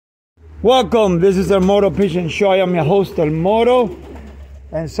Welcome, this is the Moro Pigeon Show. I am your host, El Moro.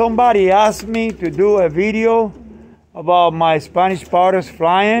 And somebody asked me to do a video about my Spanish Pouters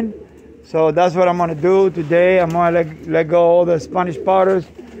flying. So that's what I'm gonna do today. I'm gonna let go all the Spanish Pouters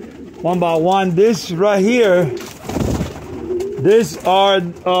one by one. This right here, these are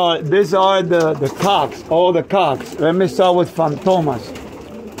the cocks, all the cocks. Let me start with Fantomas.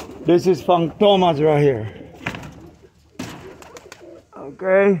 This is Fantomas right here.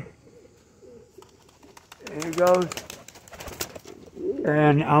 Okay. There it goes.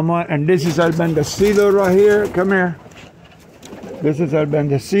 And this is El Bendecido right here. Come here. This is El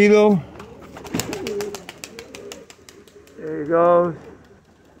Bendecido. There he goes.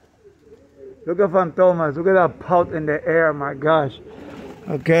 Look at Fantomas. Look at that pout in the air. My gosh.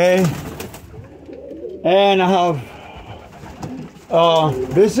 Okay. And I have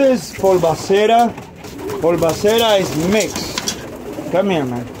this is Polvacera. Polvacera is mixed. Come here,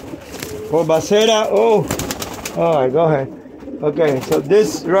 man. Polvacera. Oh. All right, go ahead. Okay, so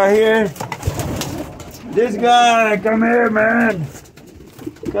this right here, this guy, come here, man.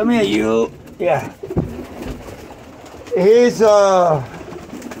 Come here, you. Yeah. He's El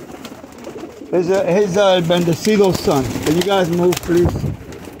Bendecido's son. Can you guys move, please?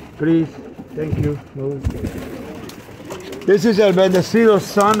 Please. Thank you. Move. This is El Bendecido's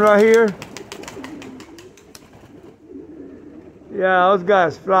son right here. Yeah, those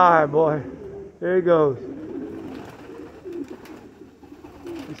guys fly, boy. There he goes.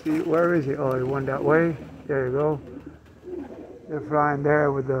 You see, where is he? Oh, he went that way. There you go. They're flying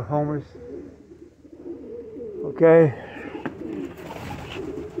there with the homers. Okay.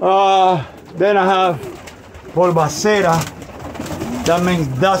 Then I have Polvacera. That means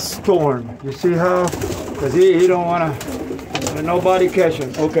dust storm. You see how? Because he don't want to nobody catch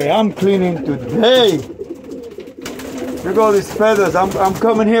him. Okay, I'm cleaning today. Look at all these feathers. I'm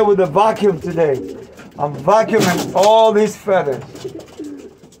coming here with a vacuum today. I'm vacuuming all these feathers.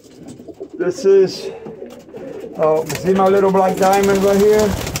 This is, oh, see my little black diamond right here?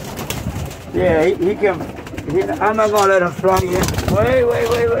 Yeah, he can, I'm not gonna let him fly yet. Wait.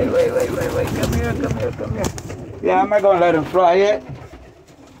 Come here. Yeah, I'm not gonna let him fly yet.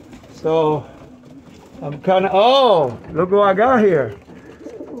 So, I'm kind of, oh, look what I got here.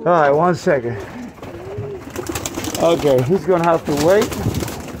 All right, 1 second. Okay, he's gonna have to wait.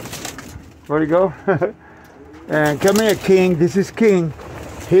 Where'd he go? And come here, King. This is King.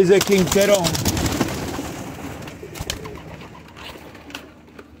 He's a Quinterón.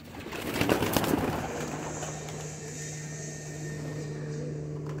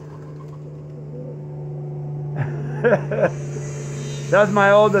 That's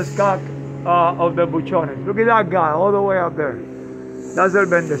my oldest cock of the buchones. Look at that guy all the way up there. That's El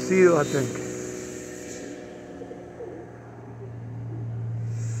Bendecido, I think.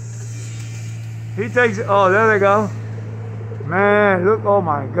 He takes, oh, there they go. Man, look, oh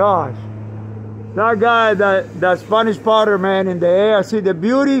my gosh. That guy, that Spanish Pouter, man, in the air. See, the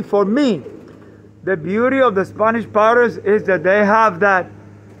beauty for me, the beauty of the Spanish Pouters is that they have that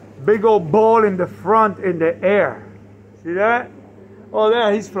big old ball in the front in the air. See that? Oh,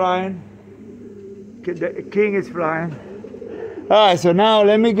 there, he's flying. The king is flying. All right, so now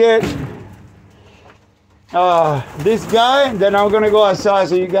let me get this guy, and then I'm gonna go outside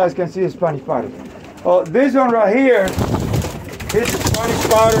so you guys can see the Spanish Pouters. Oh, this one right here, this Spanish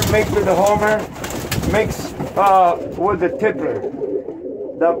Pouter mixed with the homer, mixed with the tippler.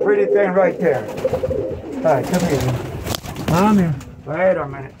 That pretty thing right there. All right, come here. Come here. Wait a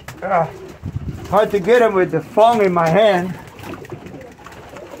minute. Hard to get him with the phone in my hand.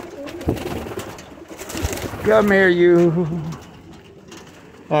 Come here, you.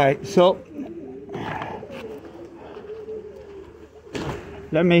 All right, so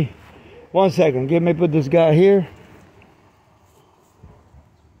let me, 1 second, let me put this guy here.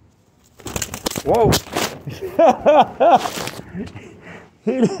 Whoa.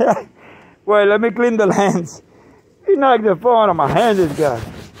 Wait, let me clean the lens. He knocked the phone out of my hand, this guy.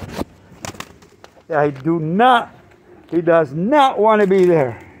 Yeah, he does not want to be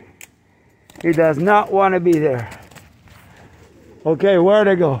there. He does not want to be there. Okay, where'd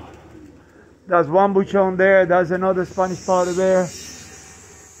they go? That's one buchon there. That's another Spanish Pouter there.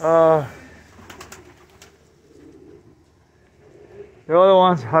 The other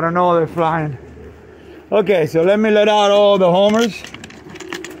ones, I don't know, they're flying. Okay, so let me let out all the homers.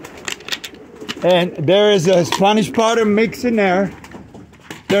 And there is a Spanish Pouter mix in there.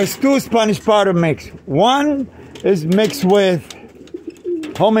 There's two Spanish Pouter mix. One is mixed with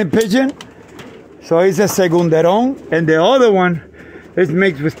homing pigeon, so it's a segunderón, and the other one is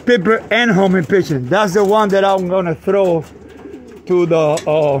mixed with tippler and homing pigeon. That's the one that I'm gonna throw to the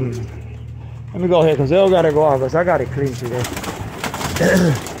Let me go ahead because they all gotta go out because I got it clean today.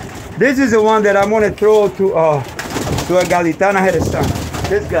 This is the one that I'm gonna throw to a Gaditana head of sun.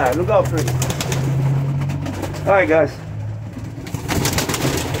 This guy, look how pretty. All right, guys.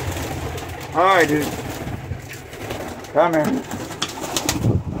 All right, dude. Come here.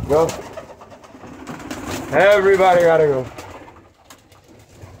 Go. Everybody gotta go.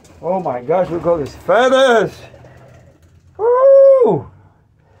 Oh my gosh, look at all these feathers. Woo!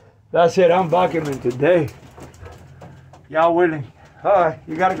 That's it, I'm vacuuming today. Y'all willing? All right,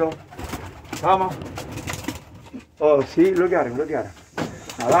 you gotta go. Come on. Oh, see, look at him, look at him.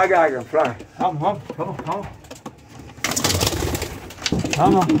 Now that guy can fly. Come on, come on, come on.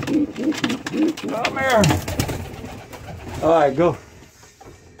 Come on. Come here. All right, go.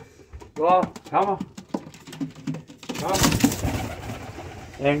 Go on, come on. Come on.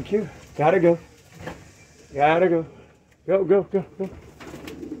 Thank you. Gotta go. Gotta go. Go, go, go, go.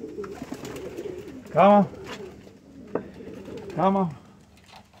 Come on. Come on.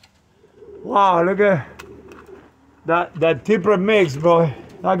 Wow, look at that tipper mix, boy.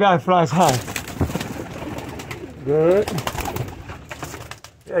 That guy flies high. Good.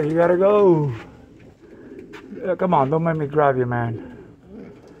 Yeah, you gotta go. Yeah, come on, don't make me grab you, man.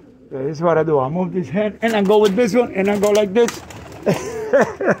 Yeah, this is what I do. I move this hand and I go with this one and I go like this.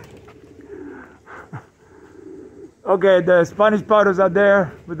 Okay, the Spanish Pouters are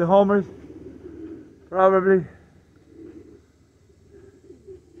there with the homers. Probably.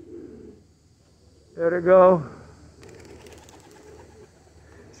 There they go.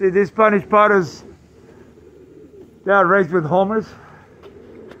 See, these Spanish Pouters, they are raised with homers.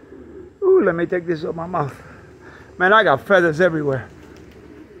 Ooh, let me take this off my mouth. Man, I got feathers everywhere.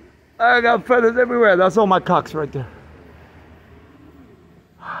 I got feathers everywhere. That's all my cocks right there.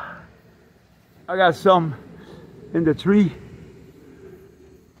 I got some in the tree.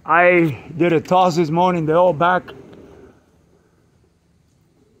 I did a toss this morning. They're all back.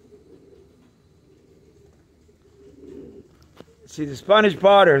 See, the Spanish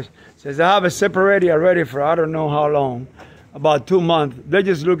Pouters says I have it separated already for I don't know how long, about 2 months. They're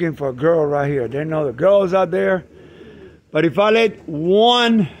just looking for a girl right here. They know the girl's out there. But if I let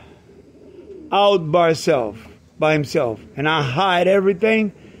one out by himself, and I hide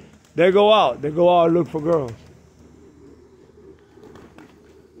everything, they go out. They go out and look for girls.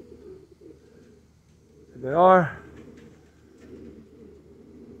 They are.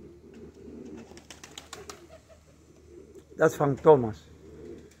 That's Fantomas.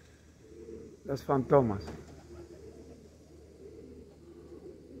 That's Fantomas.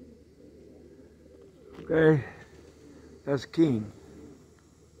 Okay, that's King.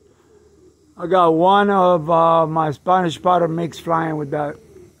 I got one of my Spanish Powder mix flying with that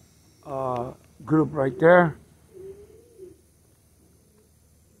group right there.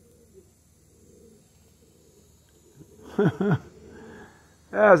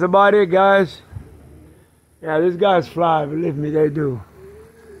 That's about it, guys. Yeah, these guys fly, believe me, they do.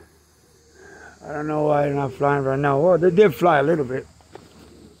 I don't know why they're not flying right now. Well, they did fly a little bit,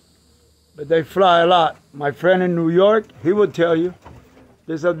 but they fly a lot. My friend in New York, he would tell you.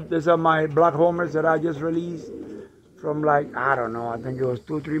 These are my black homers that I just released from, like, I don't know, I think it was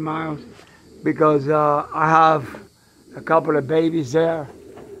 2-3 miles, because I have a couple of babies there,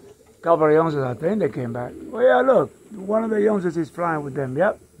 a couple of youngsters. I think they came back. Well, yeah, look, one of the youngsters is flying with them.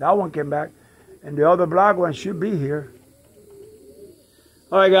 Yep, that one came back. And the other black one should be here.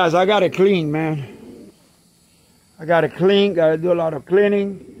 All right, guys, I got it clean, man. I got it clean. Got to do a lot of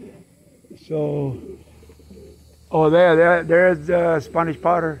cleaning. So, oh, there's the Spanish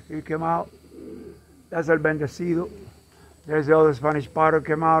Powder. He came out. That's El Bendecido. There's the other Spanish Powder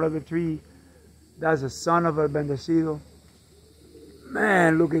came out of the tree. That's the son of El Bendecido.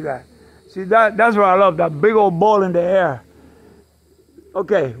 Man, look at that. See, that's what I love, that big old ball in the air.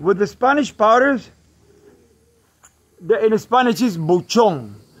 Okay, with the Spanish Pouters, in Spanish is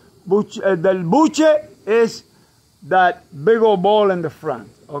buchón. Del buche is that big old ball in the front,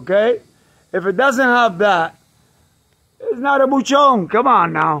 okay? If it doesn't have that, it's not a buchón. Come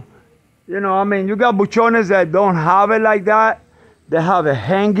on now. You know, I mean, you got buchones that don't have it like that. They have it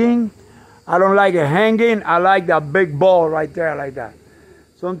hanging. I don't like it hanging. I like that big ball right there like that.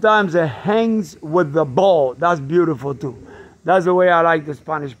 Sometimes it hangs with the ball. That's beautiful too. That's the way I like the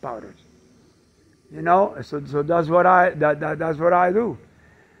Spanish Pouters. You know, so that's what that's what I do.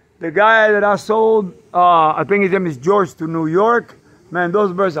 The guy that I sold, I think his name is George, to New York. Man,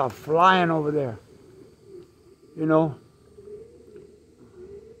 those birds are flying over there. You know,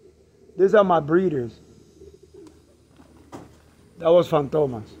 these are my breeders. That was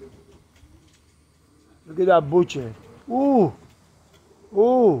Fantomas. Look at that butcher. Ooh,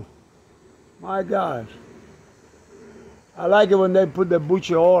 ooh. My gosh. I like it when they put the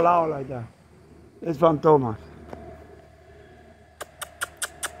butcher all out like that. It's from Thomas.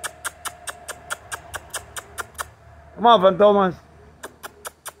 Come on, Fantomas.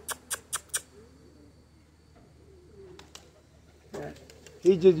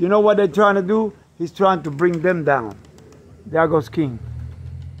 He just, you know what they're trying to do? He's trying to bring them down. There goes King.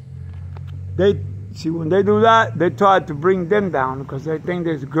 They see when they do that, they try to bring them down because they think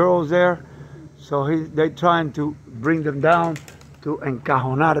there's girls there. So they're trying to bring them down to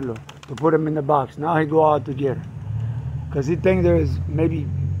encajonarlo, to put them in the box. Now he go out to get her because he thinks there's maybe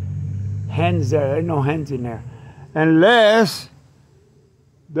hens there. There ain't no hens in there. Unless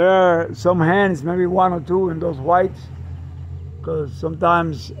there are some hens, maybe one or two in those whites, because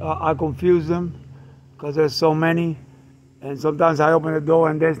sometimes I confuse them because there's so many, and sometimes I open the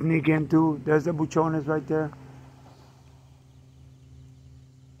door and they sneak in too. There's the buchones right there.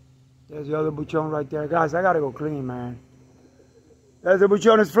 There's the other buchon right there. Guys, I gotta go clean, man. There's the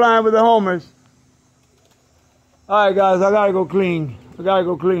buchones flying with the homers. All right, guys, I gotta go clean. I gotta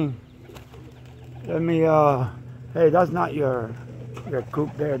go clean. Let me, hey, that's not your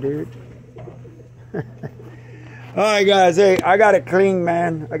coop there, dude. All right, guys, hey, I got to clean,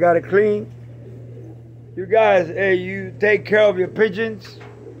 man. I got to clean. You guys, hey, you take care of your pigeons,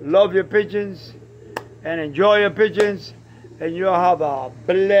 love your pigeons, and enjoy your pigeons, and you'll have a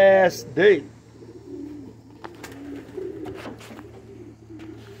blessed day.